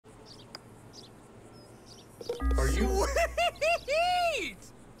Are you? Sweet!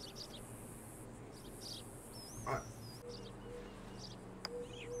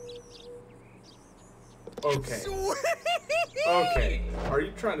 Okay. Sweet! Okay. Are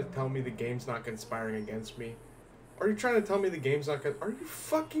you trying to tell me the game's not conspiring against me? Are you trying to tell me the game's not Are you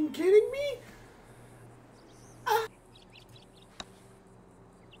fucking kidding me?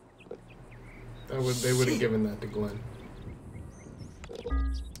 They would have given that to Glenn.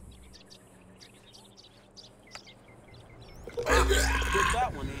 Get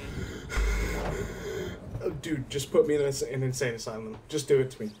that one in. Oh, dude, just put me in an insane asylum. Just do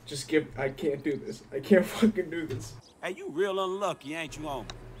it to me. I can't do this. I can't fucking do this. Hey, you real unlucky, ain't you, homie?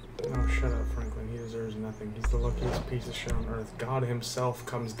 No, shut up, Franklin. He deserves nothing. He's the luckiest piece of shit on earth. God himself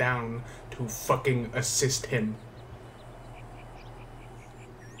comes down to fucking assist him.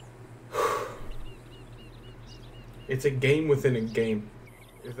 It's a game within a game.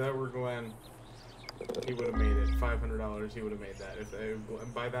 If that were Glenn, he would have made it. $500, he would have made that.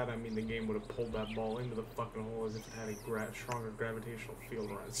 And by that I mean the game would have pulled that ball into the fucking hole as if it had a stronger gravitational field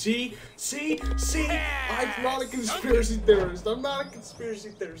around. See? I'm not a conspiracy theorist. I'm not a conspiracy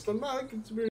theorist.